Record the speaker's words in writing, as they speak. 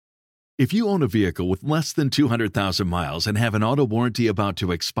If you own a vehicle with less than 200,000 miles and have an auto warranty about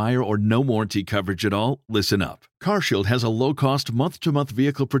to expire or no warranty coverage at all, listen up. CarShield has a low-cost month-to-month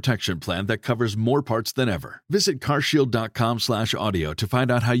vehicle protection plan that covers more parts than ever. Visit carshield.com/audio to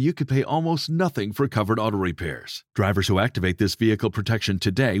find out how you could pay almost nothing for covered auto repairs. Drivers who activate this vehicle protection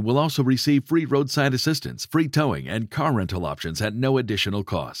today will also receive free roadside assistance, free towing, and car rental options at no additional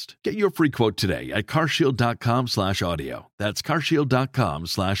cost. Get your free quote today at carshield.com/audio. That's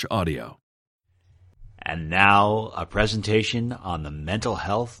carshield.com/audio. And now, a presentation on the Mental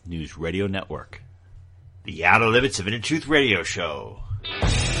Health News Radio Network. The Outer Limits of Inner Truth Radio Show.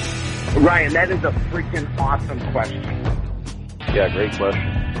 Ryan, that is a freaking awesome question. Yeah, great question.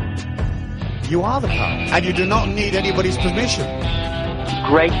 You are the power, and you do not need anybody's permission.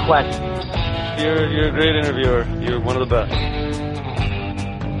 Great question. You're a great interviewer. You're one of the best.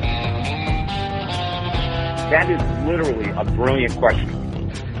 That is literally a brilliant question.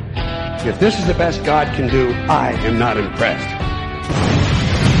 If this is the best God can do, I am not impressed.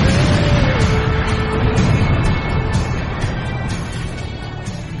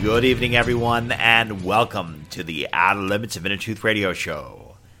 Good evening, everyone, and welcome to the Outer Limits of Inner Truth Radio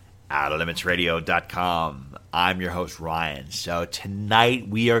Show. OuterLimitsRadio.com. I'm your host, Ryan. So tonight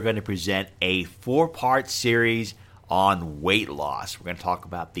we are going to present a 4-part series on weight loss. We're going to talk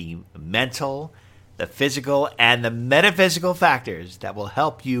about the mental, the physical, and the metaphysical factors that will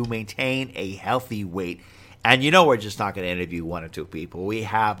help you maintain a healthy weight. And you know we're just not going to interview one or two people. We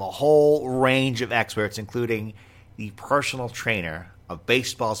have a whole range of experts, including the personal trainer of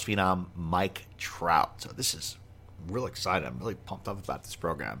baseball's phenom, Mike Trout. So this is real exciting. I'm really pumped up about this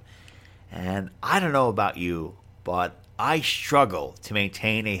program. And I don't know about you, but I struggle to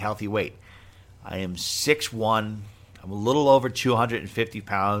maintain a healthy weight. I am 6'1". I'm a little over 250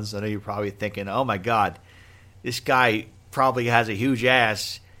 pounds. I know you're probably thinking, oh my God, this guy probably has a huge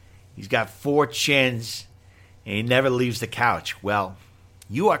ass. He's got 4 chins, and he never leaves the couch. Well,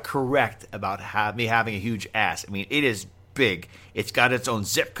 you are correct about me having a huge ass. I mean, it is big. It's got its own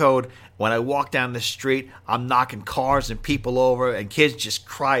zip code. When I walk down the street, I'm knocking cars and people over, and kids just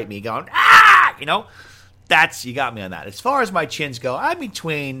cry at me going, ah! You know? You got me on that. As far as my chins go, I'm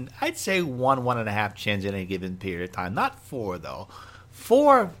between, I'd say 1.5 chins in a given period of time. Not 4, though.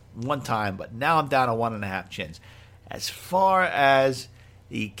 4 one time, but now I'm down to 1.5 chins. As far as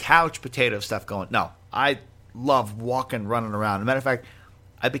the couch potato stuff going, no. I love walking, running around. As a matter of fact,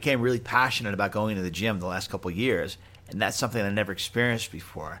 I became really passionate about going to the gym the last couple of years, and that's something I never experienced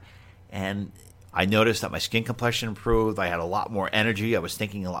before. And I noticed that my skin complexion improved. I had a lot more energy. I was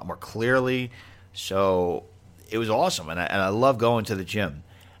thinking a lot more clearly. So it was awesome, and I love going to the gym.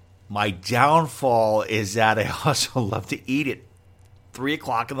 My downfall is that I also love to eat at 3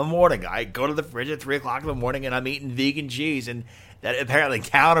 o'clock in the morning. I go to the fridge at 3 o'clock in the morning, and I'm eating vegan cheese, and that apparently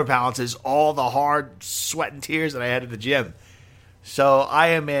counterbalances all the hard sweat and tears that I had at the gym. So I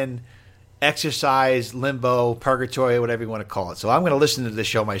am in exercise, limbo, purgatory, whatever you want to call it. So I'm going to listen to the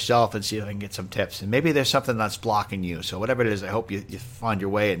show myself and see if I can get some tips. And maybe there's something that's blocking you. So whatever it is, I hope you find your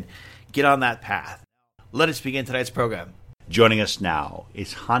way and get on that path. Let us begin tonight's program. Joining us now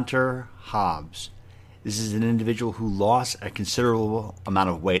is Hunter Hobbs. This is an individual who lost a considerable amount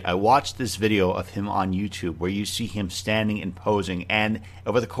of weight. I watched this video of him on YouTube where you see him standing and posing, and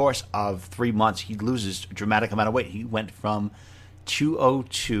over the course of 3 months, he loses a dramatic amount of weight. He went from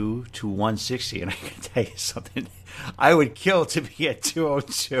 202 to 160, and I can tell you something, I would kill to be at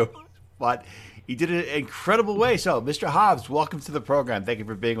 202, but he did it in an incredible way. So, Mr. Hobbs, welcome to the program. Thank you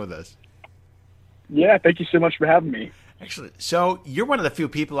for being with us. Yeah, thank you so much for having me. Excellent. So, you're one of the few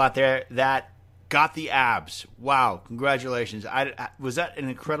people out there that got the abs. Wow, congratulations. Was that an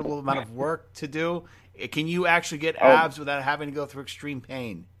incredible amount of work to do? Can you actually get abs without having to go through extreme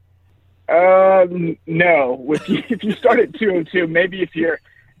pain? No. If you start at 202, maybe if you're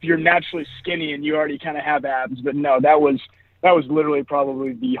naturally skinny and you already kind of have abs, but no, that was literally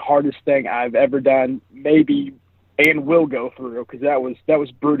probably the hardest thing I've ever done, maybe, and will go through, because that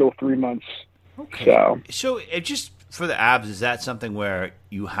was brutal 3 months. Okay. So just for the abs, is that something where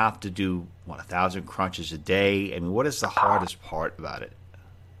you have to do 1,000 crunches a day? I mean, what is the hardest part about it?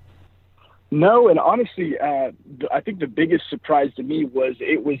 No, and honestly, I think the biggest surprise to me was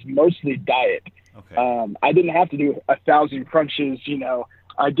it was mostly diet. Okay. I didn't have to do 1,000 crunches.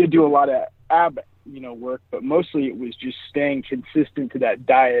 I did do a lot of ab, work, but mostly it was just staying consistent to that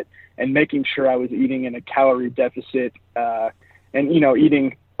diet and making sure I was eating in a calorie deficit, and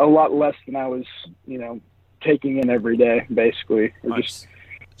eating a lot less than I was, taking in every day, basically.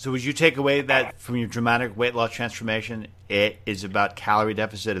 So would you take away that from your dramatic weight loss transformation, it is about calorie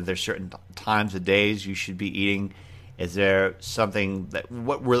deficit? Are there certain times of days you should be eating Is there something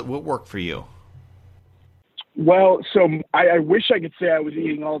what worked for you? Well, so I wish I could say I was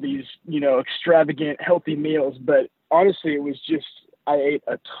eating all these, extravagant, healthy meals, but honestly, it was just I ate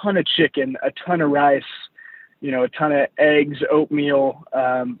a ton of chicken, a ton of rice, a ton of eggs, oatmeal,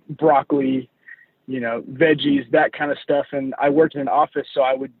 broccoli, veggies, that kind of stuff. And I worked in an office, so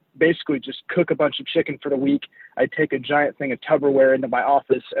I would basically just cook a bunch of chicken for the week. I'd take a giant thing of Tupperware into my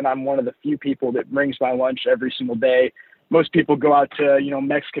office, and I'm one of the few people that brings my lunch every single day. Most people go out to,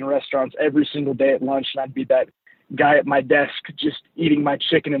 Mexican restaurants every single day at lunch, and I'd be that guy at my desk just eating my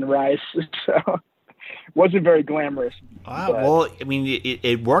chicken and rice. So wasn't very glamorous. Well, I mean,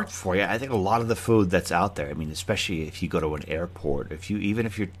 it worked for you. I think a lot of the food that's out there, I mean, especially if you go to an airport, even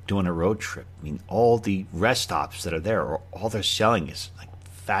if you're doing a road trip, I mean, all the rest stops that are there, all they're selling is like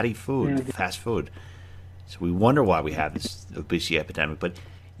fatty food, fast food. So we wonder why we have this obesity epidemic. But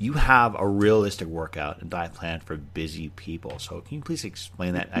you have a realistic workout and diet plan for busy people. So can you please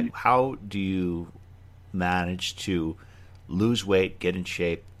explain that? How do you manage to lose weight, get in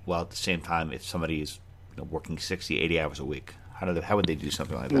shape, while at the same time, if somebody is working 60, 80 hours a week, how would they do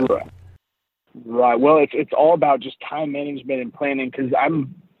something like that? Right. Well, it's all about just time management and planning, because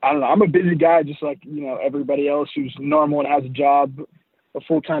I'm a busy guy just like, everybody else who's normal and has a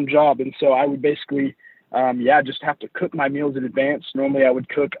full-time job. And so I would basically, just have to cook my meals in advance. Normally I would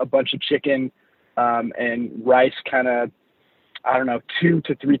cook a bunch of chicken and rice kind of, 2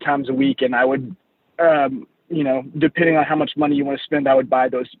 to 3 times a week. And I would, depending on how much money you want to spend, I would buy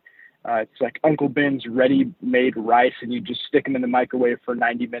those, it's like Uncle Ben's ready-made rice, and you just stick them in the microwave for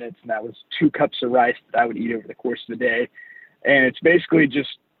 90 minutes. And that was 2 cups of rice that I would eat over the course of the day. And it's basically just,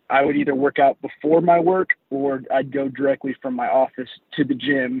 I would either work out before my work, or I'd go directly from my office to the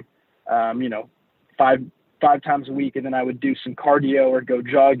gym, 5 times a week. And then I would do some cardio or go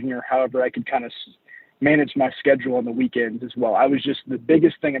jogging, or however I could kind of manage my schedule on the weekends as well. The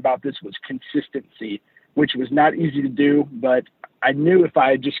biggest thing about this was consistency, which was not easy to do, but I knew if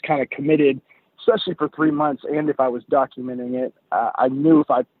I just kind of committed, especially for 3 months, and if I was documenting it, I knew if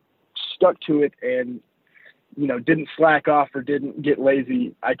I stuck to it and, didn't slack off or didn't get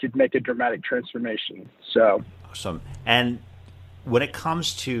lazy, I could make a dramatic transformation. So awesome. And when it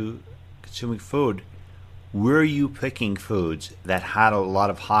comes to consuming food, were you picking foods that had a lot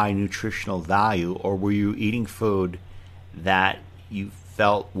of high nutritional value, or were you eating food that you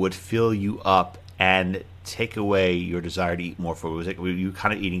felt would fill you up and take away your desire to eat more food? Were you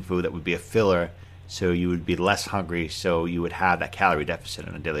kind of eating food that would be a filler, so you would be less hungry, so you would have that calorie deficit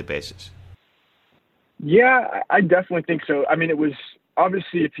on a daily basis? Yeah, I definitely think so. I mean, it was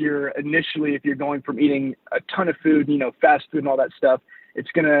obviously if you're going from eating a ton of food, fast food and all that stuff,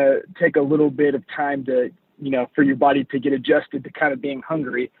 it's going to take a little bit of time to, for your body to get adjusted to kind of being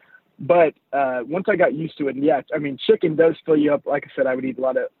hungry. But once I got used to it, and yeah, I mean, chicken does fill you up. Like I said, I would eat a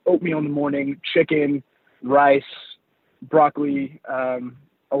lot of oatmeal in the morning, chicken, rice, broccoli, a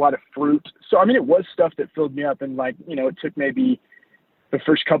lot of fruit. So, I mean, it was stuff that filled me up, and it took maybe the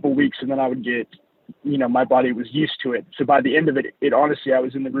first couple weeks, and then I would get, my body was used to it. So by the end of it, honestly, I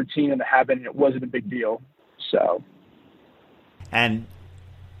was in the routine and the habit, and it wasn't a big deal. So. And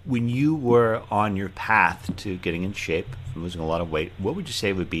when you were on your path to getting in shape, losing a lot of weight, what would you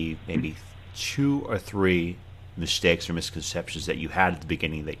say would be maybe 2 or 3 mistakes or misconceptions that you had at the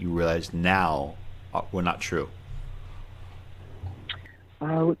beginning that you realize now were not true?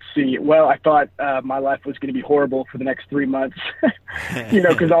 Let's see. Well, I thought my life was going to be horrible for the next 3 months,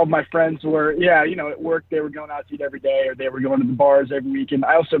 because all of my friends were, at work, they were going out to eat every day, or they were going to the bars every weekend.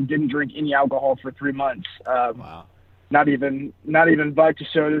 I also didn't drink any alcohol for 3 months. Wow. Not even vodka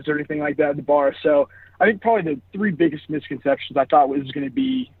sodas or anything like that at the bar. So I think probably the 3 biggest misconceptions I thought it was just going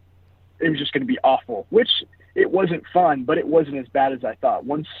to be awful, which it wasn't fun, but it wasn't as bad as I thought.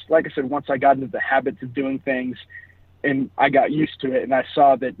 Once I got into the habits of doing things and I got used to it, and I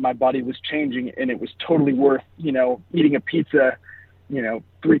saw that my body was changing, and it was totally worth, eating a pizza,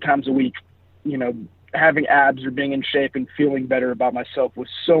 3 times a week, having abs or being in shape and feeling better about myself it was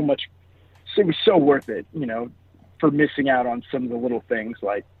so worth it, for missing out on some of the little things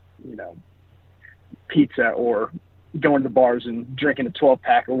like, pizza or going to bars and drinking a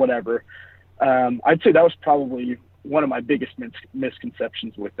 12-pack or whatever. I'd say that was probably one of my biggest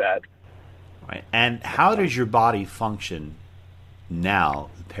misconceptions with that. Right. And how does your body function now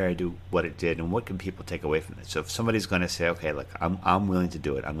compared to what it did, and what can people take away from it? So if somebody's going to say, okay, look, I'm willing to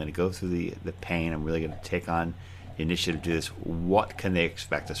do it, I'm going to go through the pain, I'm really going to take on the initiative to do this, what can they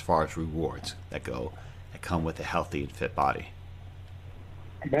expect as far as rewards that come with a healthy and fit body?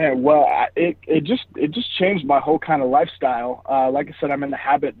 Man, well, it just changed my whole kind of lifestyle. Like I said, I'm in the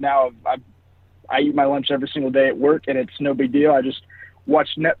habit now of I eat my lunch every single day at work, and it's no big deal. I just watch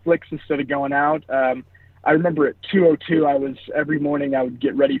Netflix instead of going out. I remember at 2:02, every morning I would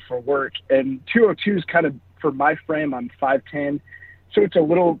get ready for work, and 2:02 is kind of, for my frame, I'm 5'10", so it's a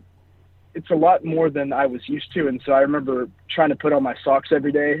lot more than I was used to. And so I remember trying to put on my socks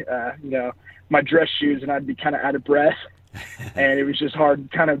every day, my dress shoes, and I'd be kind of out of breath. And it was just hard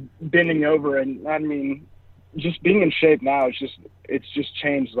kind of bending over. And I mean, just being in shape now, it's just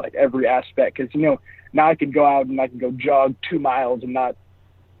changed like every aspect. Cause now I could go out and I can go jog 2 miles and not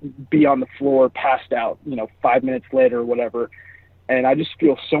be on the floor passed out, 5 minutes later or whatever. And I just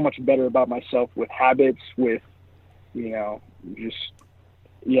feel so much better about myself with habits, with,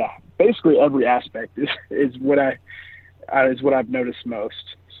 basically every aspect is what I've noticed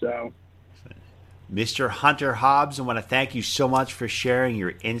most. So, Mr. Hunter Hobbs, I want to thank you so much for sharing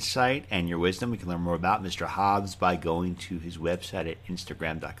your insight and your wisdom. We can learn more about Mr. Hobbs by going to his website at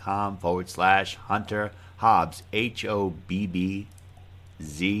Instagram.com/Hunter Hobbs, HOBBZZZ.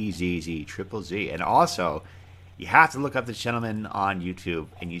 And also, you have to look up this gentleman on YouTube,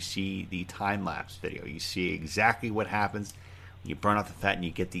 and you see the time-lapse video. You see exactly what happens when you burn off the fat and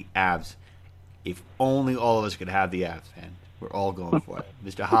you get the abs. If only all of us could have the abs, man. We're all going for it.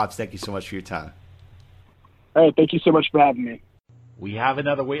 Mr. Hobbs, thank you so much for your time. All right, thank you so much for having me. We have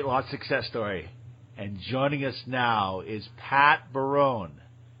another weight loss success story. And joining us now is Pat Barone,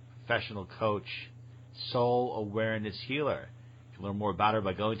 professional coach, soul awareness healer. You can learn more about her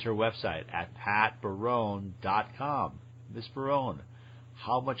by going to her website at patbarone.com. Miss Barone,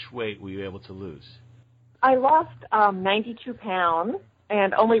 how much weight were you able to lose? I lost 92 pounds,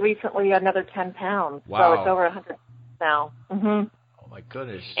 and only recently another 10 pounds. Wow. So it's over 100 now. Mm-hmm. Oh, my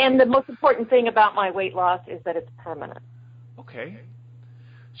goodness. And the most important thing about my weight loss is that it's permanent. Okay.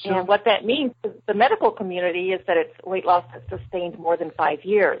 And what that means to the medical community is that it's weight loss that's sustained more than 5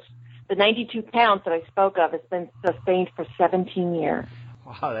 years. The 92 pounds that I spoke of has been sustained for 17 years.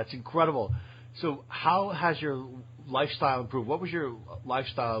 Wow, that's incredible. So how has your lifestyle improved? What was your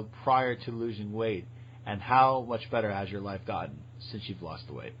lifestyle prior to losing weight, and how much better has your life gotten since you've lost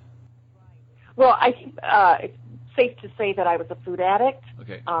the weight? Well, I think it's safe to say that I was a food addict.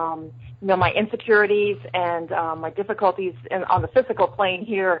 Okay. My insecurities and my difficulties on the physical plane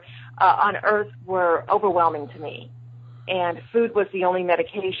here on Earth were overwhelming to me. And food was the only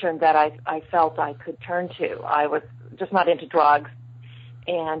medication that I felt I could turn to. I was just not into drugs,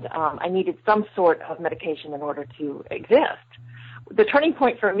 and I needed some sort of medication in order to exist. The turning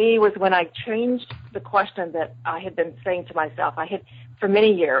point for me was when I changed the question that I had been saying to myself. I had, for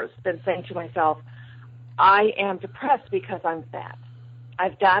many years, been saying to myself, I am depressed because I'm fat.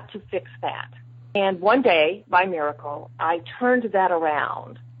 I've got to fix that. And one day, by miracle, I turned that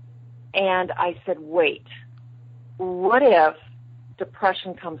around, and I said, wait, what if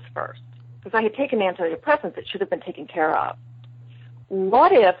depression comes first? Because I had taken antidepressants that should have been taken care of.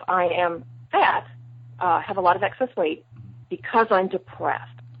 What if I am fat, have a lot of excess weight, because I'm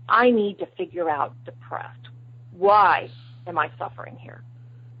depressed? I need to figure out depressed. Why am I suffering here?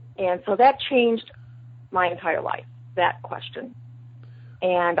 And so that changed my entire life, that question.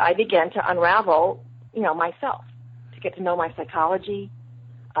 And I began to unravel, myself, to get to know my psychology,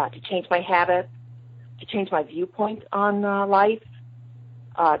 to change my habits, to change my viewpoint on life,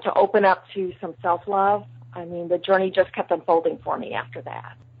 to open up to some self-love. I mean, the journey just kept unfolding for me after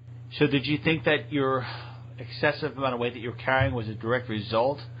that. So did you think that your excessive amount of weight that you were carrying was a direct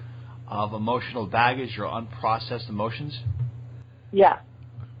result of emotional baggage or unprocessed emotions? Yeah,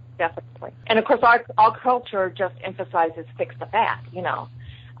 definitely. And, of course, our culture just emphasizes fix the fat, and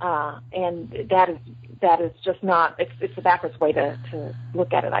that is just not, it's the backwards way to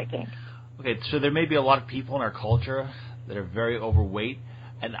look at it, I think. Okay, so there may be a lot of people in our culture that are very overweight,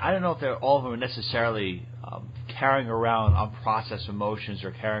 and I don't know if all of them are necessarily carrying around unprocessed emotions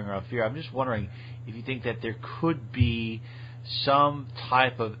or carrying around fear. I'm just wondering if you think that there could be some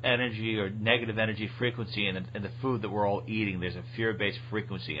type of energy or negative energy frequency in the food that we're all eating. There's a fear-based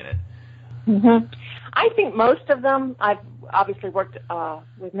frequency in it. Mm-hmm. I think most of them, I've obviously worked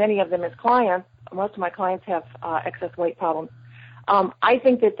with many of them as clients. Most of my clients have excess weight problems. I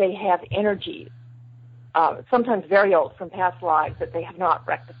think that they have energies, sometimes very old from past lives that they have not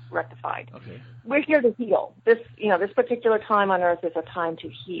rectified. Okay. We're here to heal. This particular time on Earth is a time to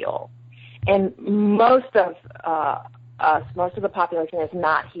heal. And most of the population is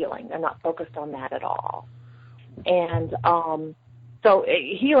not healing. They're not focused on that at all. And so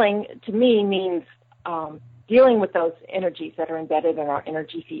healing, to me, means dealing with those energies that are embedded in our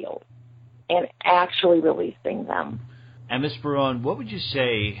energy field and actually releasing them. And Ms. Barone, what would you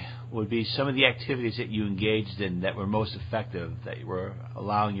say would be some of the activities that you engaged in that were most effective, that were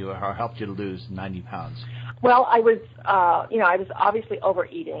allowing you or helped you to lose 90 pounds? Well, I was obviously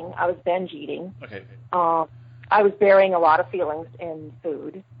overeating. I was binge eating. Okay. I was burying a lot of feelings in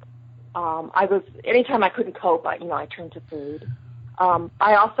food. Anytime I couldn't cope, I turned to food.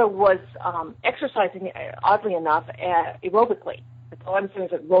 I also was exercising, oddly enough, aerobically. So I was doing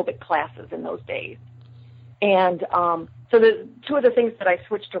aerobic classes in those days. And so the two of the things that I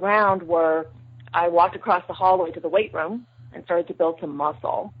switched around were I walked across the hallway to the weight room and started to build some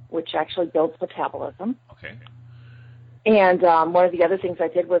muscle, which actually builds metabolism. Okay. And one of the other things I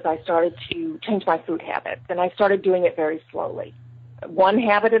did was I started to change my food habits, and I started doing it very slowly. One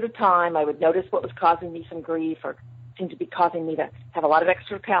habit at a time. I would notice what was causing me some grief or seemed to be causing me to have a lot of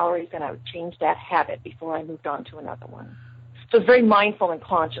extra calories, and I would change that habit before I moved on to another one. So it's very mindful and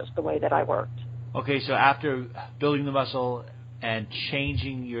conscious the way that I worked. Okay, so after building the muscle and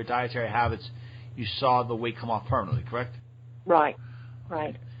changing your dietary habits, you saw the weight come off permanently, correct? Right.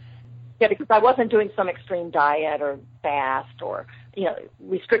 Yeah, because I wasn't doing some extreme diet or fast or,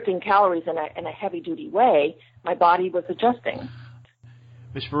 restricting calories in a heavy-duty way. My body was adjusting.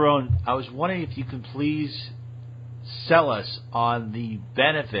 Ms. Barone, I was wondering if you could please sell us on the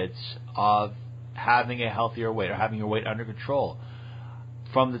benefits of having a healthier weight or having your weight under control.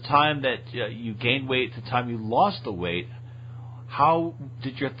 From the time that you gained weight to the time you lost the weight, how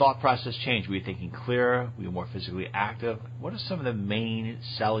did your thought process change? Were you thinking clearer? Were you more physically active? What are some of the main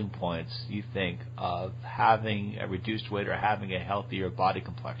selling points, you think, of having a reduced weight or having a healthier body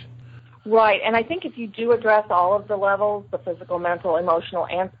complexion? Right, and I think if you do address all of the levels, the physical, mental, emotional,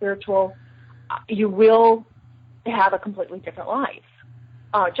 and spiritual, you will have a completely different life.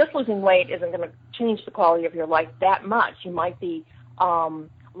 Just losing weight isn't going to change the quality of your life that much. You might be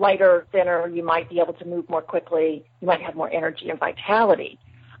lighter, thinner, you might be able to move more quickly, you might have more energy and vitality.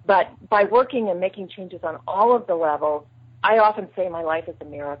 But by working and making changes on all of the levels, I often say my life is a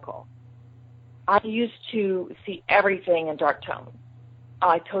miracle. I used to see everything in dark tones.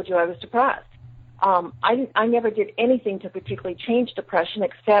 I told you I was depressed. I never did anything to particularly change depression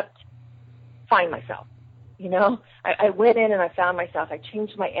except find myself. I went in and I found myself. I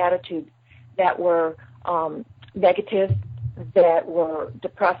changed my attitudes that were negative, that were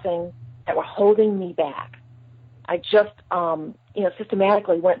depressing, that were holding me back. I just,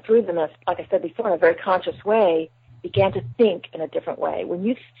 systematically went through them, like I said before, in a very conscious way, began to think in a different way. When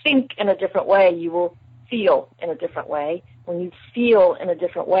you think in a different way, you will feel in a different way. When you feel in a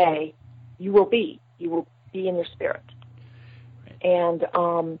different way, you will be in your spirit. And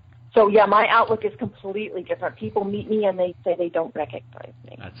my outlook is completely different. People meet me and they say they don't recognize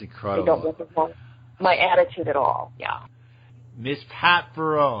me. That's incredible. They don't recognize my attitude at all, yeah. Miss Pat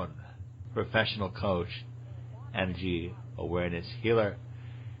Barone, professional coach, energy awareness healer.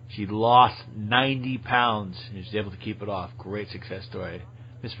 She lost 90 pounds and she's able to keep it off. Great success story.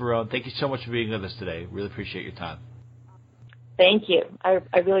 Miss Barone, thank you so much for being with us today. Really appreciate your time. Thank you. I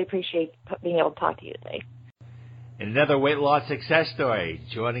really appreciate being able to talk to you today. And another weight loss success story.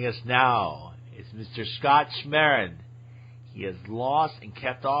 Joining us now is Mr. Scott Schmaren. He has lost and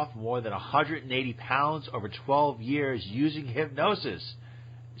kept off more than 180 pounds over 12 years using hypnosis.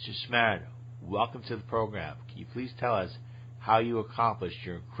 Mr. Schmaren, welcome to the program. Can you please tell us how you accomplished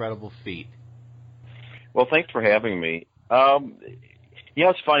your incredible feat? Well, thanks for having me.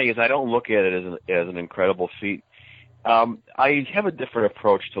 What's funny is I don't look at it as an incredible feat. I have a different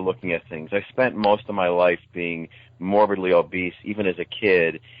approach to looking at things. I spent most of my life being morbidly obese, even as a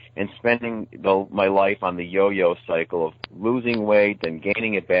kid, and spending my life on the yo-yo cycle of losing weight and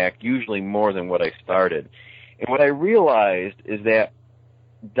gaining it back, usually more than what I started. And what I realized is that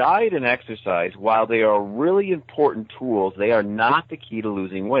diet and exercise, while they are really important tools, they are not the key to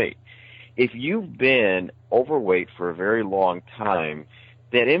losing weight. If you've been overweight for a very long time,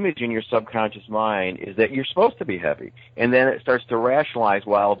 that image in your subconscious mind is that you're supposed to be heavy. And then it starts to rationalize,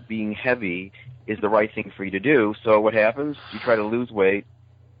 while being heavy is the right thing for you to do. So what happens? You try to lose weight,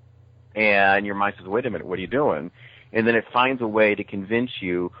 and your mind says, wait a minute, what are you doing? And then it finds a way to convince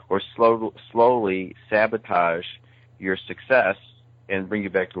you or slowly sabotage your success and bring you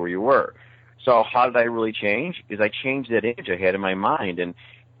back to where you were. So how did I really change? Is I changed that image I had in my mind, and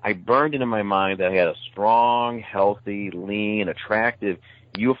I burned into my mind that I had a strong, healthy, lean, attractive,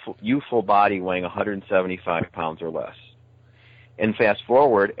 youthful body weighing 175 pounds or less. And fast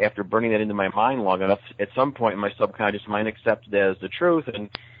forward, after burning that into my mind long enough, at some point my subconscious mind accepted that as the truth. And,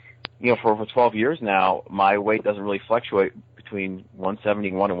 for over 12 years now, my weight doesn't really fluctuate between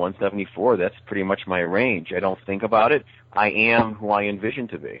 171 and 174. That's pretty much my range. I don't think about it. I am who I envision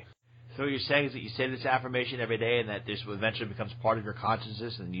to be. So what you're saying is that you say this affirmation every day, and that this eventually becomes part of your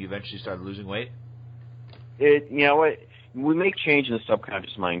consciousness, and you eventually start losing weight? You know what? We make change in the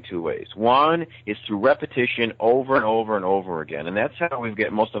subconscious mind two ways. One is through repetition over and over and over again, and that's how we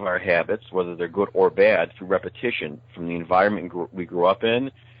get most of our habits, whether they're good or bad, through repetition from the environment we grew up in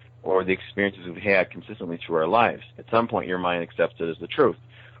or the experiences we've had consistently through our lives. At some point, your mind accepts it as the truth.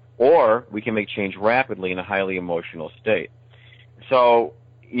 Or we can make change rapidly in a highly emotional state. So,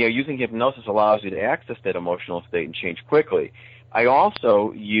 using hypnosis allows you to access that emotional state and change quickly. I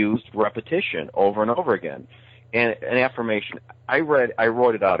also used repetition over and over again. And an affirmation, I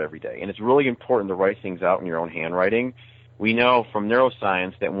wrote it out every day. And it's really important to write things out in your own handwriting. We know from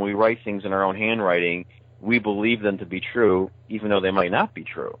neuroscience that when we write things in our own handwriting, we believe them to be true, even though they might not be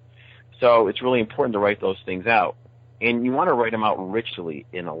true. So it's really important to write those things out. And you want to write them out richly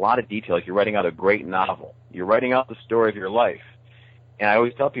in a lot of detail, like you're writing out a great novel. You're writing out the story of your life. And I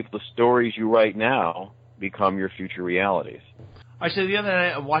always tell people the stories you write now become your future realities. All right, so the other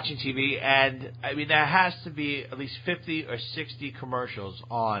night I'm watching TV, and there has to be at least 50 or 60 commercials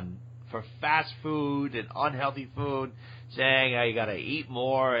on for fast food and unhealthy food, saying you got to eat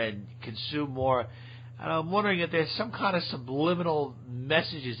more and consume more. And I'm wondering if there's some kind of subliminal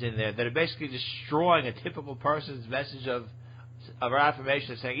messages in there that are basically destroying a typical person's message of our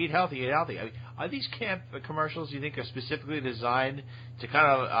affirmation, saying eat healthy, eat healthy. Are these camp commercials you think are specifically designed to kind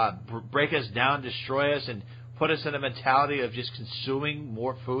of break us down, destroy us, and put us in a mentality of just consuming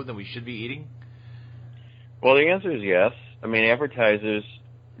more food than we should be eating? Well, the answer is yes. Advertisers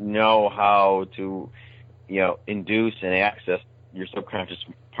know how to, induce and access your subconscious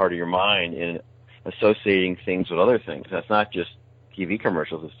part of your mind in associating things with other things. That's not just TV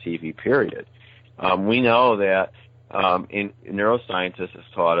commercials, it's TV, period. We know that neuroscientists has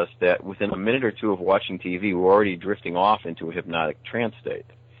taught us that within a minute or two of watching TV, we're already drifting off into a hypnotic trance state.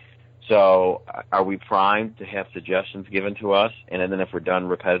 So are we primed to have suggestions given to us? And then if we're done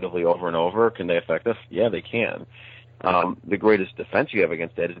repetitively over and over, can they affect us? Yeah, they can. The greatest defense you have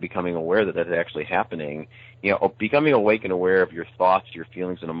against that is becoming aware that that's actually happening. Becoming awake and aware of your thoughts, your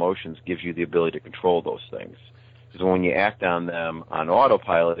feelings, and emotions gives you the ability to control those things. Because when you act on them on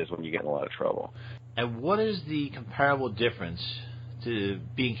autopilot is when you get in a lot of trouble. And what is the comparable difference to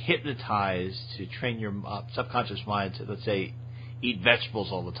being hypnotized to train your subconscious mind to, let's say, eat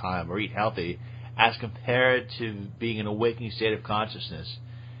vegetables all the time or eat healthy, as compared to being in an awakening state of consciousness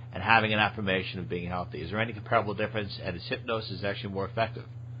and having an affirmation of being healthy? Is there any comparable difference, and is hypnosis actually more effective?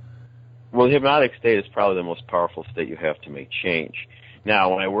 Well, the hypnotic state is probably the most powerful state you have to make change.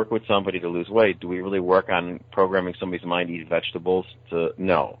 Now, when I work with somebody to lose weight, do we really work on programming somebody's mind to eat vegetables?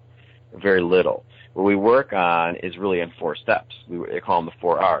 No, very little. What we work on is really in 4 steps. They call them the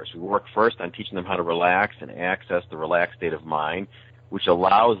 4 R's. We work first on teaching them how to relax and access the relaxed state of mind, which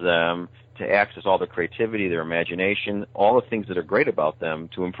allows them to access all their creativity, their imagination, all the things that are great about them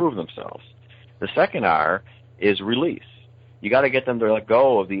to improve themselves. The second R is release. You got to get them to let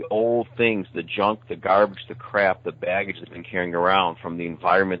go of the old things, the junk, the garbage, the crap, the baggage they've been carrying around from the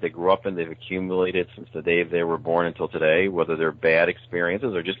environment they grew up in, they've accumulated since the day they were born until today, whether they're bad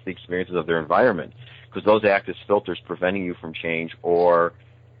experiences or just the experiences of their environment, because those act as filters preventing you from change or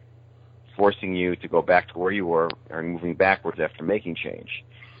forcing you to go back to where you were or moving backwards after making change.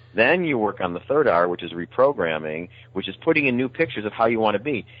 Then you work on the third R, which is reprogramming, which is putting in new pictures of how you want to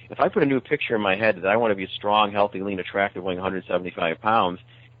be. If I put a new picture in my head that I want to be strong, healthy, lean, attractive, weighing 175 pounds,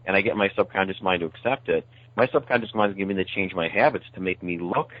 and I get my subconscious mind to accept it, my subconscious mind is going to change my habits to make me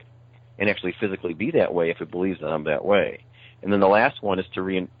look and actually physically be that way if it believes that I'm that way. And then the last one is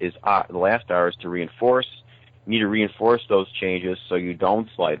the last R is to reinforce. You need to reinforce those changes so you don't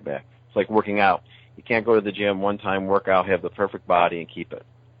slide back. It's like working out. You can't go to the gym one time, work out, have the perfect body, and keep it.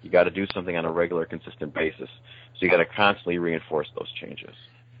 You got to do something on a regular, consistent basis. So you got to constantly reinforce those changes.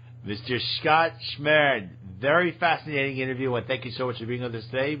 Mr. Scott Schmaren, very fascinating interview, and thank you so much for being with us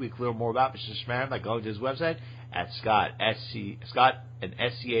today. We can learn more about Mr. Schmaren by going to his website at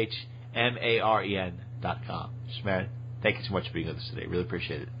ScottandSchmaren.com. Schmaren, thank you so much for being with us today. Really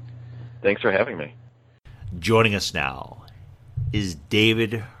appreciate it. Thanks for having me. Joining us now is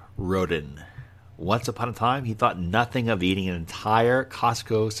David Roden. Once upon a time, he thought nothing of eating an entire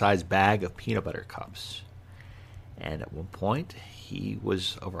Costco-sized bag of peanut butter cups. And at one point, he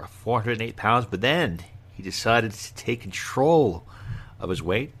was over 408 pounds, but then he decided to take control of his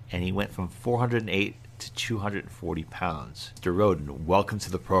weight, and he went from 408 to 240 pounds. Mr. Roden, welcome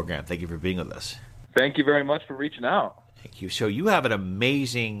to the program. Thank you for being with us. Thank you very much for reaching out. Thank you. So you have an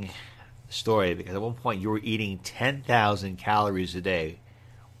amazing story, because at one point you were eating 10,000 calories a day,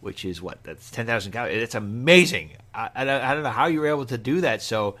 which is what? That's 10,000 calories. It's amazing. I don't know how you were able to do that.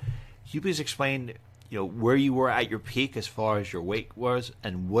 So you please explain, where you were at your peak as far as your weight was,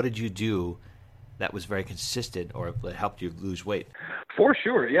 and what did you do that was very consistent or that helped you lose weight? For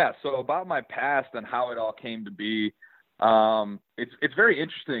sure, yeah. So about my past and how it all came to be, it's very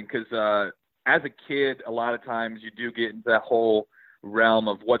interesting because as a kid, a lot of times you do get into that whole realm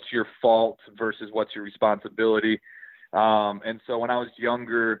of what's your fault versus what's your responsibility. And so when I was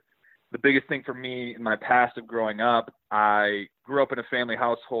younger, the biggest thing for me in my past of growing up, I grew up in a family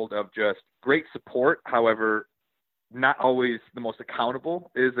household of just great support. However, not always the most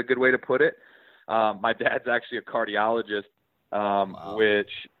accountable is a good way to put it. My dad's actually a cardiologist, Wow. which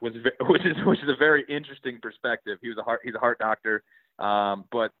is a very interesting perspective. He's a heart doctor.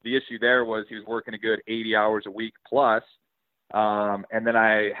 But the issue there was he was working a good 80 hours a week plus. And then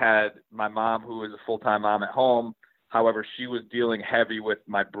I had my mom, who was a full-time mom at home. However, she was dealing heavy with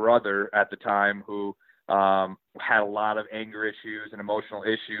my brother at the time, who had a lot of anger issues and emotional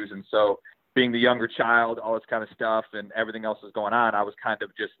issues. And so being the younger child, all this kind of stuff and everything else was going on, I was kind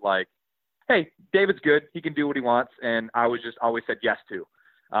of just like, hey, David's good. He can do what he wants. And I was just always said yes to.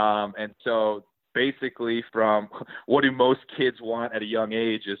 And so basically from what do most kids want at a young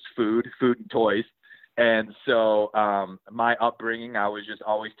age is food and toys. And so my upbringing, I was just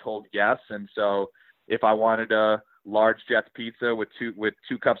always told yes. And so if I wanted a large Jets pizza with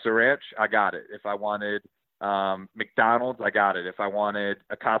two cups of ranch, I got it. If I wanted McDonald's, I got it. If I wanted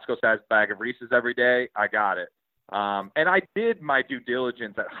a Costco-sized bag of Reese's every day, I got it. And I did my due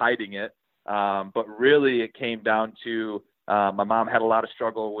diligence at hiding it. But really it came down to my mom had a lot of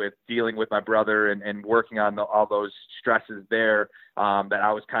struggle with dealing with my brother and working on all those stresses there, that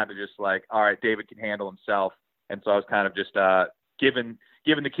I was kind of just like, all right, David can handle himself. And so I was kind of just giving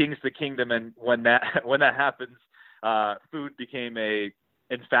the kings the kingdom. And when that happens, food became a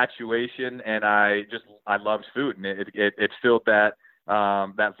infatuation, and I loved food, and it filled that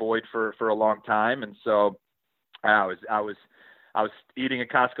void for a long time. And so I was eating a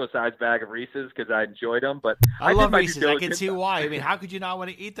Costco-sized bag of Reese's because I enjoyed them. But I love Reese's. I can see why. I mean, how could you not want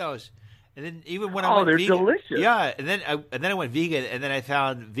to eat those? And then even when I went they're vegan, delicious. Yeah, and then I went vegan, and then I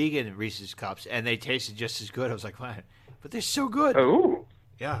found vegan Reese's cups, and they tasted just as good. I was like, man, but they're so good. Oh,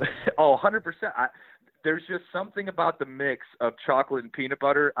 yeah. 100%. There's just something about the mix of chocolate and peanut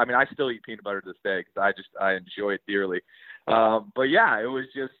butter. I mean, I still eat peanut butter to this day because I enjoy it dearly. But yeah, it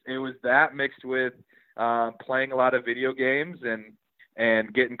was that mixed with playing a lot of video games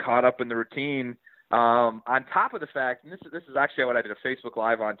and getting caught up in the routine. On top of the fact, and this is actually what I did a Facebook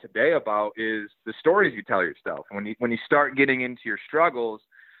Live on today about, is the stories you tell yourself. When you start getting into your struggles,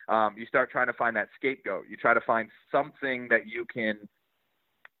 you start trying to find that scapegoat. You try to find something that you can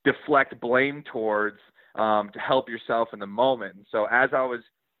deflect blame towards to help yourself in the moment. And so as I was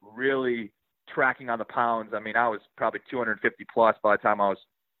really tracking on the pounds, I mean, I was probably 250 plus by the time I was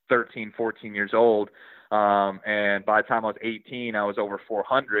 13, 14 years old. And by the time I was 18, I was over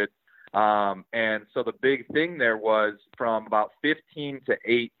 400. And so the big thing there was from about 15 to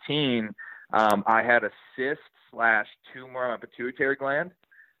 18, I had a cyst/tumor on my pituitary gland,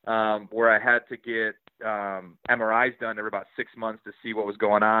 where I had to get MRIs done every about 6 months to see what was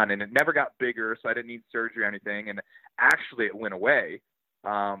going on. And it never got bigger, so I didn't need surgery or anything. And actually it went away.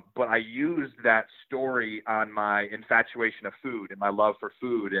 But I used that story on my infatuation of food and my love for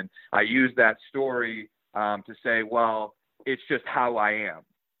food. And I used that story to say, well, it's just how I am.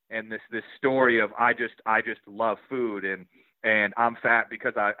 And this story of I just love food and I'm fat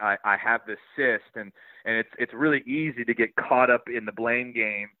because I have this cyst. And it's really easy to get caught up in the blame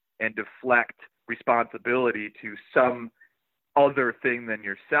game and deflect responsibility to some other thing than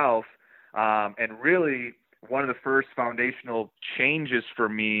yourself. And really, one of the first foundational changes for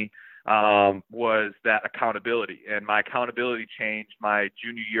me was that accountability. And my accountability changed my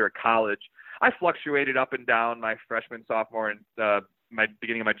junior year of college. I fluctuated up and down my freshman, sophomore, and my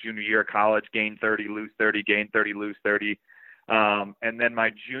beginning of my junior year of college, gain 30, lose 30, gain 30, lose 30. And then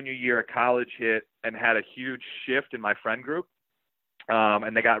my junior year of college hit and had a huge shift in my friend group.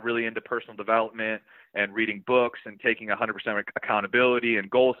 And they got really into personal development and reading books and taking 100% accountability and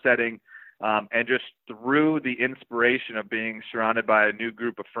goal setting. And just through the inspiration of being surrounded by a new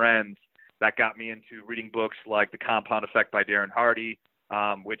group of friends, that got me into reading books like The Compound Effect by Darren Hardy,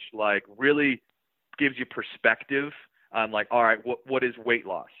 which like really gives you perspective on like, all right, what is weight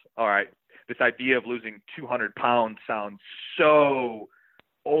loss? All right, this idea of losing 200 pounds sounds so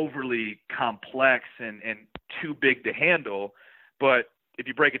overly complex and too big to handle. But if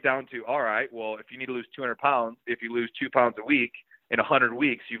you break it down to, all right, well, if you need to lose 200 pounds, if you lose 2 pounds a week, in 100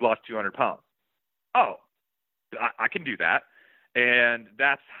 weeks, you've lost 200 pounds. Oh, I can do that. And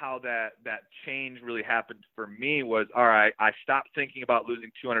that's how that change really happened for me was, all right, I stopped thinking about losing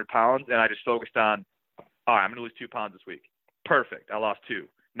 200 pounds, and I just focused on, all right, I'm going to lose 2 pounds this week. Perfect. I lost 2.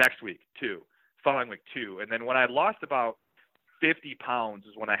 Next week, 2. Following week, 2. And then when I lost about 50 pounds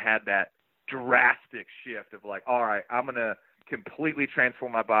is when I had that drastic shift of like, all right, I'm going to completely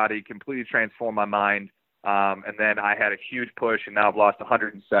transform my body, completely transform my mind. And then I had a huge push, and now I've lost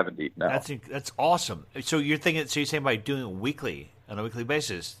 170 now. That's awesome. So you're saying by doing it on a weekly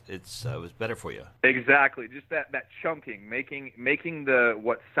basis, it was better for you. Exactly. Just that chunking, making the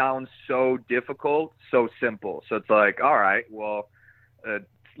what sounds so difficult so simple. So it's like, all right, well,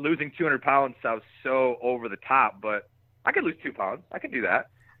 losing 200 pounds sounds so over the top, but I could lose 2 pounds. I can do that.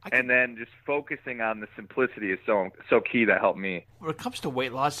 And then just focusing on the simplicity is so key. That helped me. When it comes to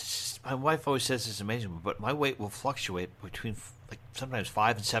weight loss, my wife always says it's amazing, but my weight will fluctuate between sometimes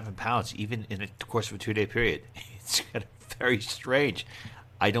 5 and 7 pounds, even in the course of a 2-day period. It's kind of very strange.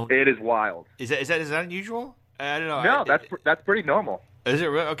 It is wild. Is that unusual? I don't know. No, that's pretty normal. Is it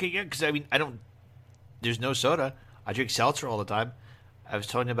really? Okay, yeah. Because I mean, there's no soda. I drink seltzer all the time. I was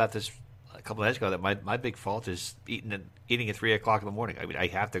telling you about this a couple of days ago that my big fault is eating at 3 o'clock in the morning. I mean, I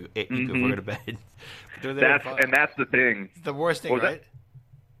have to eat before I go to bed. That's the thing. It's the worst thing, right?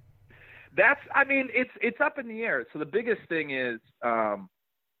 It's up in the air. So the biggest thing is, so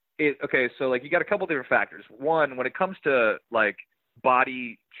like you got a couple different factors. One, when it comes to like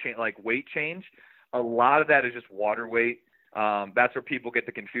body like weight change, a lot of that is just water weight. That's where people get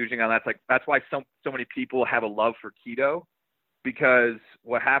the confusion on. That's why so many people have a love for keto. Because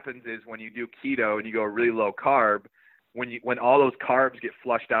what happens is when you do keto and you go really low carb, when all those carbs get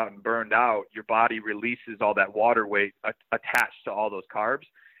flushed out and burned out, your body releases all that water weight attached to all those carbs.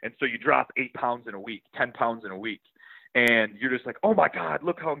 And so you drop 8 pounds in a week, 10 pounds in a week. And you're just like, oh my God,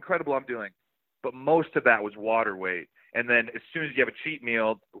 look how incredible I'm doing. But most of that was water weight. And then as soon as you have a cheat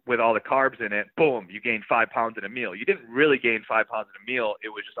meal with all the carbs in it, boom, you gain 5 pounds in a meal. You didn't really gain 5 pounds in a meal. It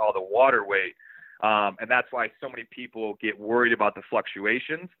was just all the water weight. And that's why so many people get worried about the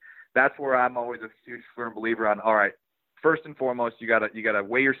fluctuations. That's where I'm always a huge firm believer on, all right, first and foremost, you gotta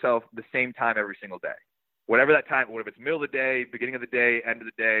weigh yourself the same time every single day. Whatever that time, whether it's middle of the day, beginning of the day, end of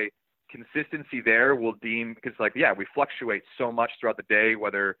the day, consistency there will because we fluctuate so much throughout the day,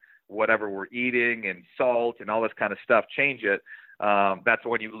 whatever we're eating and salt and all this kind of stuff change it. That's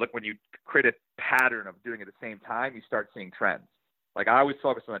when you create a pattern of doing it at the same time, you start seeing trends. Like I always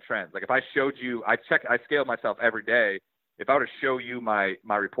focus on the trends. Like if I showed you, I scale myself every day. If I were to show you my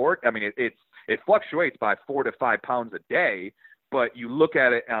report, I mean, it fluctuates by 4 to 5 pounds a day, but you look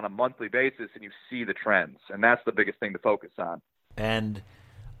at it on a monthly basis and you see the trends. And that's the biggest thing to focus on. And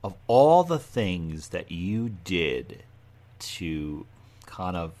of all the things that you did to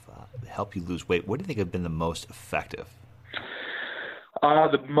kind of help you lose weight, what do you think have been the most effective?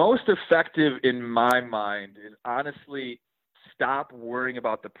 The most effective in my mind is honestly stop worrying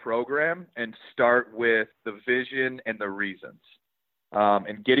about the program and start with the vision and the reasons,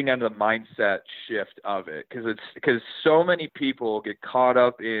 and getting into the mindset shift of it. Because so many people get caught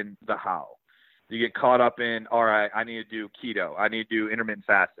up in the how. You get caught up in, all right, I need to do keto. I need to do intermittent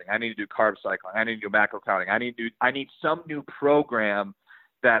fasting. I need to do carb cycling. I need to do macro counting. I need some new program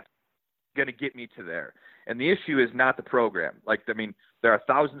that's going to get me to there. And the issue is not the program. There are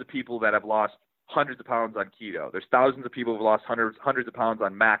thousands of people that have lost hundreds of pounds on keto. There's thousands of people who've lost hundreds of pounds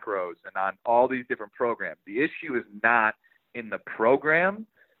on macros and on all these different programs. The issue is not in the program.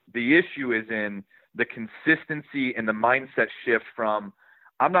 The issue is in the consistency and the mindset shift from,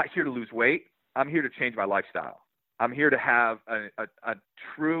 I'm not here to lose weight. I'm here to change my lifestyle. I'm here to have a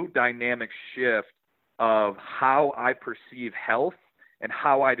true dynamic shift of how I perceive health and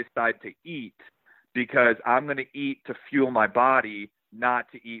how I decide to eat, because I'm going to eat to fuel my body,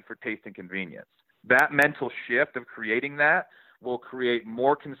 not to eat for taste and convenience. That mental shift of creating that will create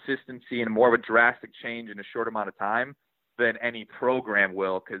more consistency and more of a drastic change in a short amount of time than any program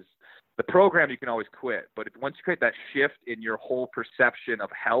will, because the program you can always quit. But once you create that shift in your whole perception of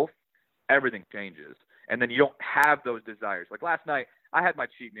health, everything changes. And then you don't have those desires. Like last night, I had my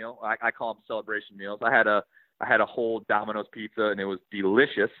cheat meal. I call them celebration meals. I had a whole Domino's pizza, and it was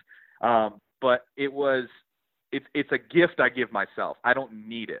delicious. But it's a gift I give myself. I don't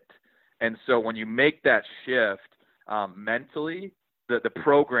need it. And so when you make that shift mentally, the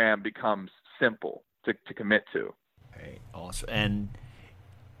program becomes simple to commit to. Right. Awesome. And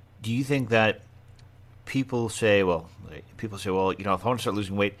do you think that people say, well, if I want to start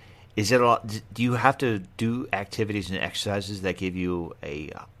losing weight, do you have to do activities and exercises that give you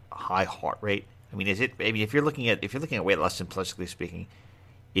a high heart rate? I mean, if you're looking at weight loss, simplistically speaking,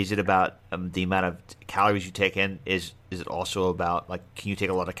 Is it about the amount of calories you take in? Is it also about, like, can you take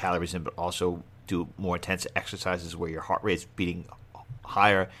a lot of calories in but also do more intense exercises where your heart rate is beating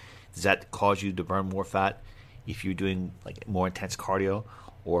higher? Does that cause you to burn more fat if you're doing like more intense cardio?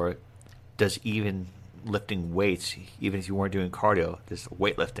 Or does even lifting weights, even if you weren't doing cardio, does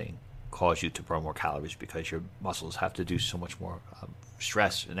weightlifting cause you to burn more calories because your muscles have to do so much more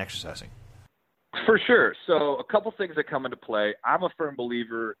stress and exercising? For sure. So a couple things that come into play. I'm a firm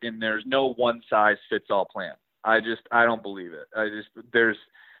believer in there's no one size fits all plan. I don't believe it.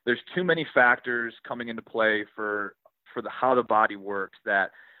 There's too many factors coming into play for how the body works,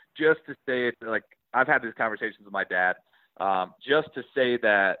 that just to say it, like, I've had these conversations with my dad, just to say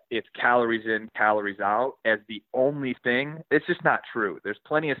that it's calories in, calories out as the only thing, it's just not true. There's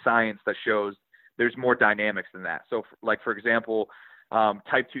plenty of science that shows there's more dynamics than that. So for example,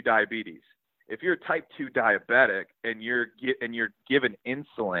 type 2 diabetes. If you're type 2 diabetic and you're given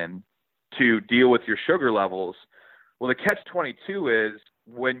insulin to deal with your sugar levels, well, the catch-22 is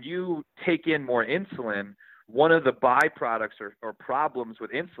when you take in more insulin, one of the byproducts or problems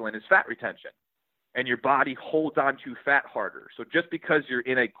with insulin is fat retention, and your body holds on to fat harder. So just because you're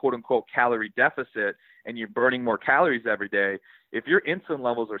in a quote-unquote calorie deficit and you're burning more calories every day, if your insulin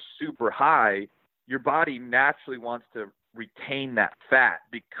levels are super high, your body naturally wants to retain that fat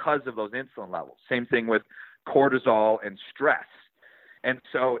because of those insulin levels. Same thing with cortisol and stress. And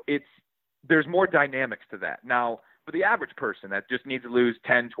so there's more dynamics to that. Now, for the average person that just needs to lose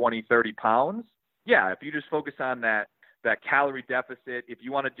 10, 20, 30 pounds, yeah, if you just focus on that calorie deficit, if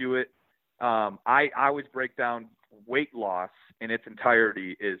you want to do it, I always break down weight loss in its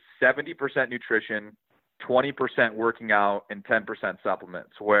entirety is 70% nutrition, 20% working out, and 10%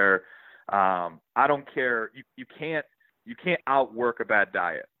 supplements, where I don't care. You can't outwork a bad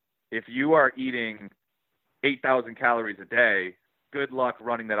diet. If you are eating 8,000 calories a day, good luck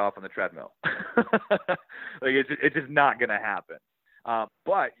running that off on the treadmill. Like, it's just not going to happen.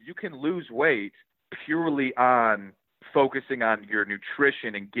 But you can lose weight purely on focusing on your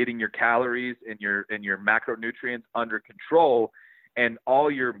nutrition and getting your calories and your macronutrients under control. And all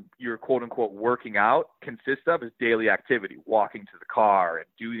your quote unquote working out consists of is daily activity, walking to the car and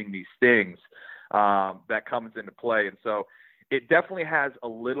doing these things that comes into play. And so it definitely has a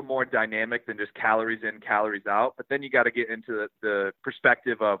little more dynamic than just calories in, calories out. But then you got to get into the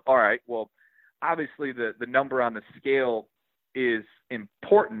perspective of, all right, well, obviously the number on the scale is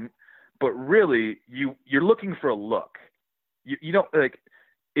important, but really you're looking for a look. You don't, like,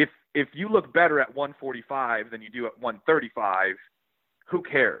 if you look better at 145 than you do at 135, who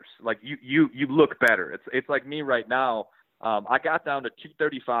cares? Like, you look better. It's like me right now. I got down to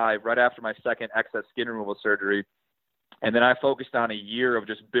 235 right after my second excess skin removal surgery. And then I focused on a year of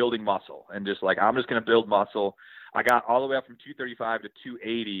just building muscle and just like, I'm just going to build muscle. I got all the way up from 235 to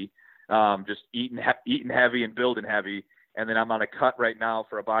 280, just eating heavy and building heavy. And then I'm on a cut right now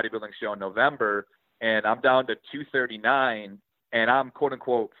for a bodybuilding show in November, and I'm down to 239, and I'm quote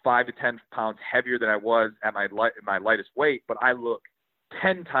unquote 5 to 10 pounds heavier than I was at my lightest weight, but I look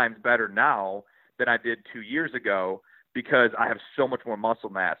 10 times better now than I did 2 years ago because I have so much more muscle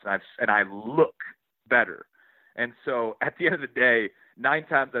mass and I look better. And so at the end of the day, 9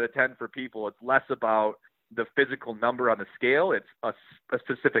 times out of 10 for people, it's less about the physical number on the scale. It's a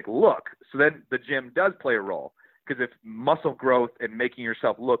specific look. So then the gym does play a role, because if muscle growth and making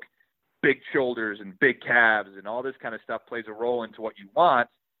yourself look big shoulders and big calves and all this kind of stuff plays a role into what you want,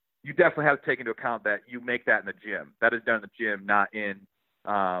 you definitely have to take into account that you make that in the gym. That is done in the gym, not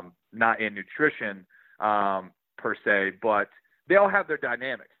in nutrition per se, but they all have their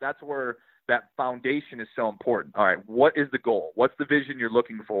dynamics. That's where that foundation is so important. All right, what is the goal? What's the vision you're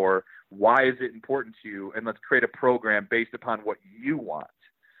looking for? Why is it important to you? And let's create a program based upon what you want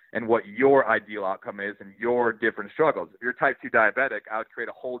and what your ideal outcome is and your different struggles. If you're type 2 diabetic, I would create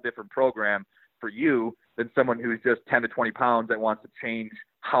a whole different program for you than someone who's just 10 to 20 pounds that wants to change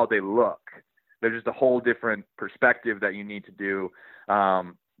how they look. There's just a whole different perspective that you need to do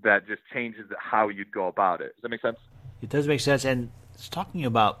that just changes how you'd go about it. Does that make sense? It does make sense. And it's talking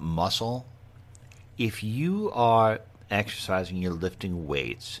about muscle. If you are exercising, you're lifting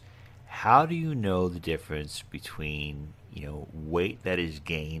weights, how do you know the difference between, weight that is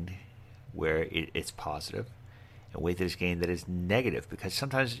gained where it's positive and weight that is gained that is negative? Because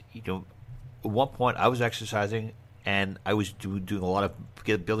sometimes, at one point I was exercising and I was doing a lot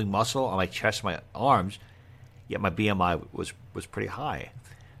of building muscle on my chest, my arms, yet my BMI was pretty high.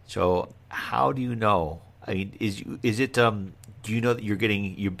 So how do you know? I mean, is it do you know that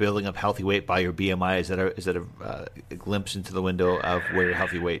you're building up healthy weight by your BMI? Is that a glimpse into the window of where your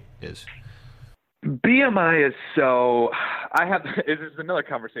healthy weight is? BMI is so. This is another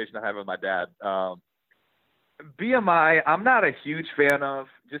conversation I have with my dad. BMI, I'm not a huge fan of,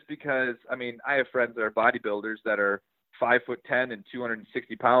 just because, I mean, I have friends that are bodybuilders that are 5'10" and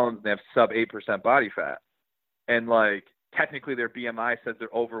 260 pounds, and they have sub 8% body fat, and like technically their BMI says they're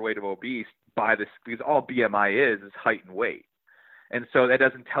overweight or obese because all BMI is height and weight. And so that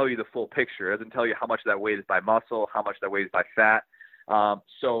doesn't tell you the full picture. It doesn't tell you how much that weight is by muscle, how much that weight is by fat.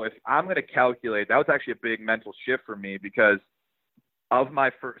 So if I'm going to calculate, that was actually a big mental shift for me, because of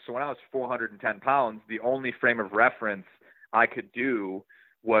so when I was 410 pounds, the only frame of reference I could do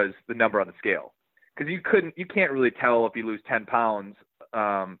was the number on the scale. Because you can't really tell if you lose 10 pounds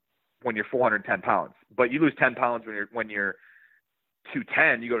when you're 410 pounds, but you lose 10 pounds when you're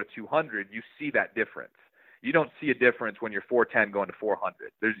 210, you go to 200, you see that difference. You don't see a difference when you're 410 going to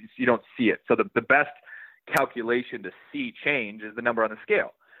 400. You don't see it. So the best calculation to see change is the number on the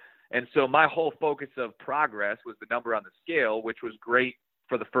scale. And so my whole focus of progress was the number on the scale, which was great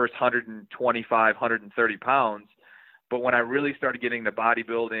for the first 125, 130 pounds. But when I really started getting into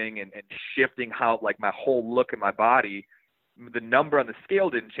bodybuilding and shifting how, like, my whole look at my body, the number on the scale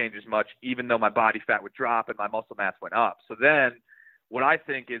didn't change as much, even though my body fat would drop and my muscle mass went up. So then what I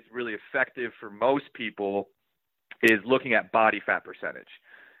think is really effective for most people is looking at body fat percentage,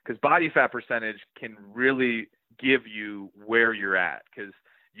 because body fat percentage can really give you where you're at, because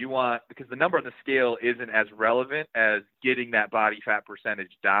the number on the scale isn't as relevant as getting that body fat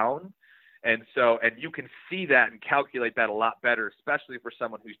percentage down. And you can see that and calculate that a lot better, especially for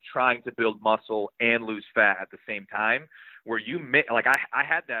someone who's trying to build muscle and lose fat at the same time, where I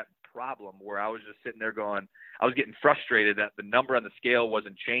had that problem where I was just sitting there I was getting frustrated that the number on the scale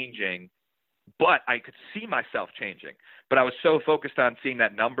wasn't changing, but I could see myself changing. But I was so focused on seeing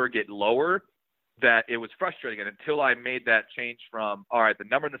that number get lower that it was frustrating. And until I made that change from, all right, the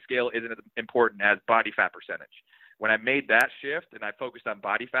number on the scale isn't as important as body fat percentage. When I made that shift and I focused on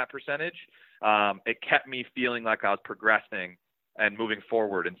body fat percentage, it kept me feeling like I was progressing and moving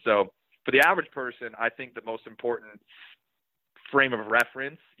forward. And so for the average person, I think the most important frame of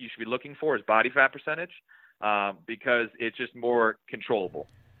reference you should be looking for is body fat percentage, because it's just more controllable.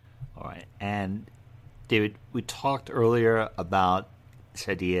 All right. And David, we talked earlier about this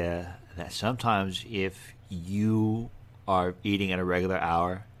idea that sometimes if you are eating at a regular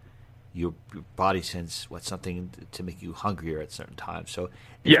hour, your body sends something to make you hungrier at certain times. So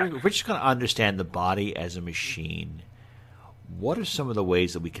if we're just going to understand the body as a machine, what are some of the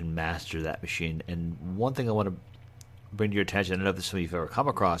ways that we can master that machine? And one thing I want to bring to your attention, I don't know if this is something you've ever come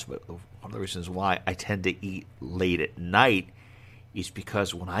across, but one of the reasons why I tend to eat late at night is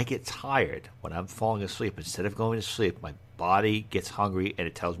because when I get tired, when I'm falling asleep, instead of going to sleep, my body gets hungry and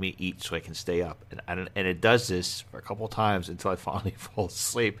it tells me to eat so I can stay up. And it does this for a couple of times until I finally fall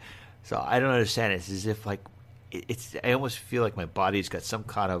asleep. So I don't understand it. It's as if I almost feel like my body's got some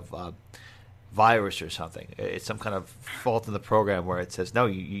kind of virus or something. It's some kind of fault in the program where it says, no,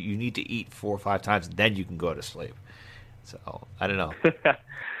 you need to eat 4 or 5 times and then you can go to sleep. So I don't know.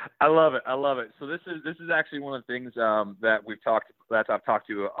 I love it. So this is actually one of the things that I've talked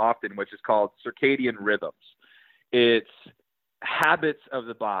to often, which is called circadian rhythms. It's habits of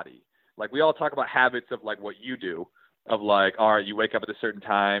the body. Like, we all talk about habits of like what you do, of like, all right, you wake up at a certain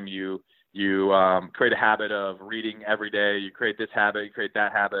time, you create a habit of reading every day, you create this habit, you create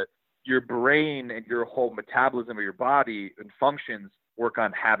that habit. Your brain and your whole metabolism of your body and functions work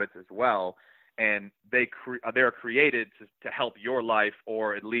on habits as well. And they're created to help your life,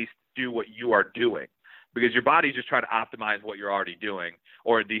 or at least do what you are doing, because your body's just trying to optimize what you're already doing,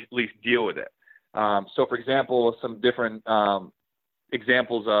 or at least deal with it. So, for example, some different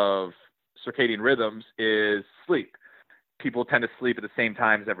examples of circadian rhythms is sleep. People tend to sleep at the same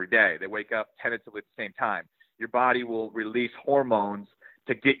times every day. They wake up tentatively at the same time. Your body will release hormones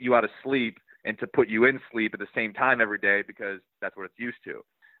to get you out of sleep and to put you in sleep at the same time every day, because that's what it's used to.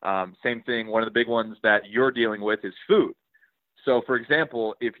 Same thing, one of the big ones that you're dealing with is food. So, for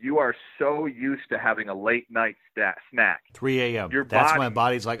example, if you are so used to having a late night snack, 3 a.m. That's when my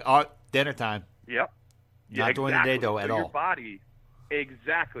body's like, oh, dinner time. Yep. Not during the day, though, at all. Your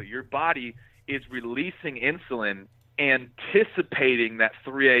body is releasing insulin, anticipating that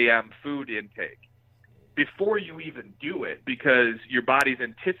 3 a.m. food intake before you even do it, because your body's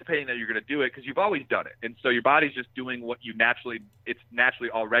anticipating that you're going to do it because you've always done it. And so your body's just doing what it's naturally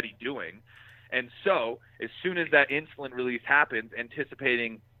already doing. And so as soon as that insulin release happens,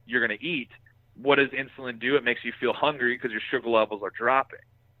 anticipating you're going to eat, what does insulin do? It makes you feel hungry because your sugar levels are dropping.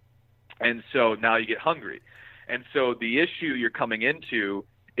 And so now you get hungry. And so the issue you're coming into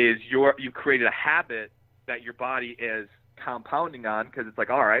is you created a habit that your body is compounding on because it's like,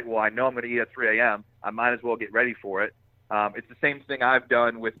 all right, well, I know I'm going to eat at 3 a.m. I might as well get ready for it. It's the same thing I've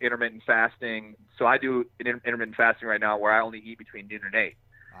done with intermittent fasting. So I do intermittent fasting right now where I only eat between noon and 8.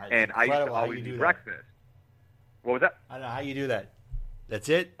 And I used to always eat breakfast. What was that? I don't know how you do that. That's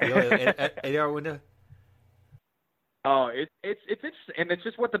it? 8-hour window? Oh, it's interesting, and it's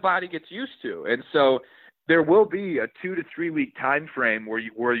just what the body gets used to. And so there will be a 2 to 3 week time frame where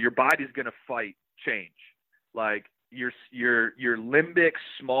your body's going to fight change. Like your limbic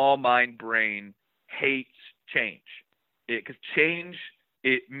small mind brain hates change. Because change,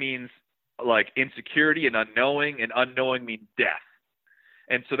 it means like insecurity and unknowing means death.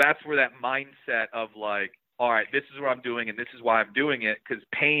 And so that's where that mindset of like, all right, this is what I'm doing and this is why I'm doing it, because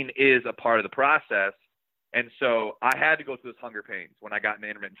pain is a part of the process. And so I had to go through those hunger pains when I got into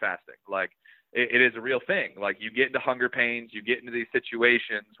intermittent fasting. Like it is a real thing. Like you get into hunger pains, you get into these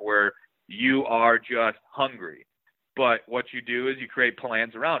situations where you are just hungry. But what you do is you create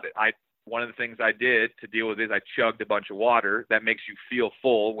plans around it. One of the things I did to deal with it is I chugged a bunch of water. That makes you feel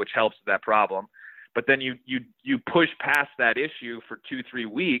full, which helps with that problem. But then you push past that issue for 2-3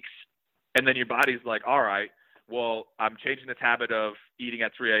 weeks, and then your body's like, all right, well, I'm changing this habit of eating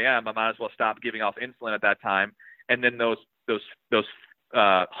at 3 a.m. I might as well stop giving off insulin at that time. And then those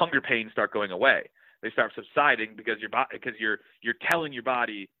hunger pains start going away. They start subsiding because you're telling your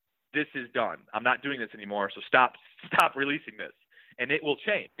body, this is done. I'm not doing this anymore. So stop releasing this, and it will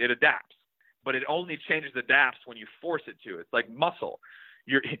change. It adapts, but it only adapts when you force it to. It's like muscle.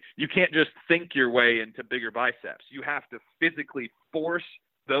 You can't just think your way into bigger biceps. You have to physically force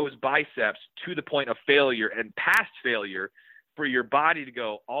those biceps to the point of failure and past failure for your body to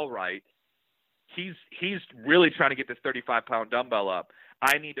go, all right, he's really trying to get this 35-pound dumbbell up.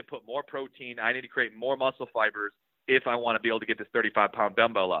 I need to put more protein. I need to create more muscle fibers if I want to be able to get this 35-pound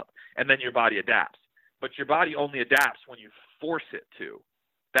dumbbell up. And then your body adapts. But your body only adapts when you force it to.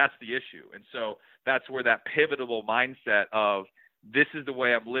 That's the issue. And so that's where that pivotal mindset of this is the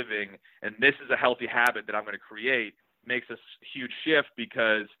way I'm living and this is a healthy habit that I'm going to create makes a huge shift,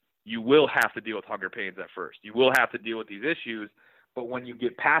 because you will have to deal with hunger pains at first. You will have to deal with these issues, but when you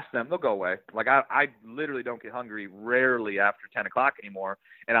get past them, they'll go away. Like I literally don't get hungry rarely after 10 o'clock anymore,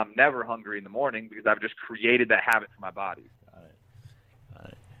 and I'm never hungry in the morning because I've just created that habit for my body. Got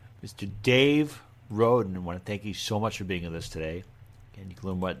it. Mr. Dave Roden, I want to thank you so much for being with us today. And you can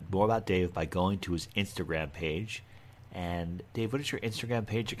learn more about Dave by going to his Instagram page. And Dave, what is your Instagram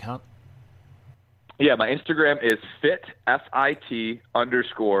page account? Yeah, my Instagram is fit_DROCK,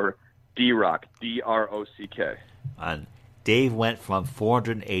 DROCK. And Dave went from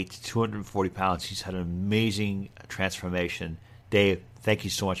 408 to 240 pounds. He's had an amazing transformation. Dave, thank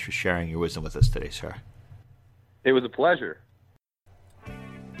you so much for sharing your wisdom with us today, sir. It was a pleasure.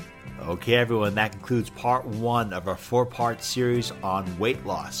 Okay, everyone, that concludes part 1 of our 4-part series on weight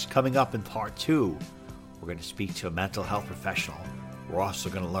loss. Coming up in part 2, we're going to speak to a mental health professional. We're also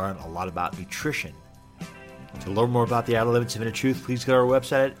going to learn a lot about nutrition. To learn more about the Outer Limits of Inner Truth, please go to our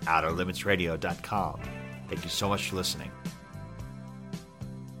website at outerlimitsradio.com. Thank you so much for listening.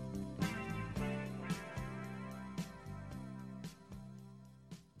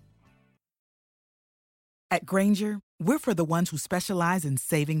 At Grainger, we're for the ones who specialize in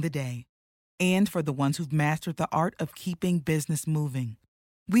saving the day, and for the ones who've mastered the art of keeping business moving.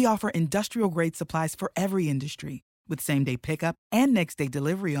 We offer industrial-grade supplies for every industry, with same-day pickup and next-day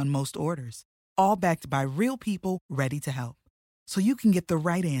delivery on most orders, all backed by real people ready to help. So you can get the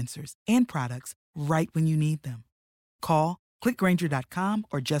right answers and products right when you need them. Call, click Grainger.com,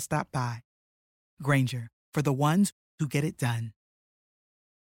 or just stop by. Grainger, for the ones who get it done.